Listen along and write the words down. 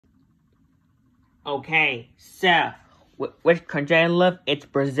Okay, so which country I live? It's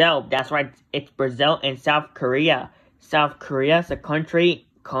Brazil. That's right. It's Brazil and South Korea. South Korea is a country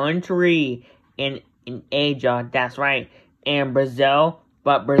in Asia. That's right. And Brazil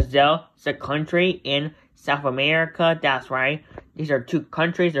is a country in South America. That's right. These are two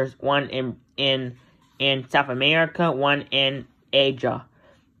countries. There's one in South America, one in Asia.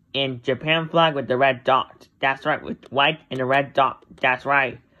 And Japan flag with the red dot. That's right, with white and a red dot. That's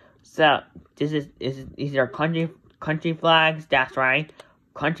right. So these are country flags. That's right,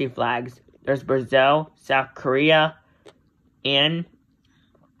 country flags. There's Brazil, South Korea, and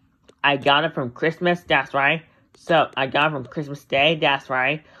I got it from Christmas. That's right. So I got it from Christmas Day. That's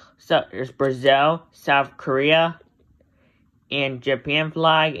right. So there's Brazil, South Korea, and Japan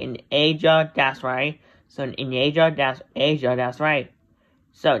flag in Asia. That's right. So in Asia, that's Asia. That's right.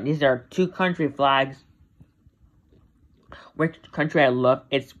 So these are two country flags. Which country I love?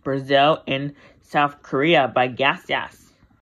 It's Brazil and South Korea by Gas Gas.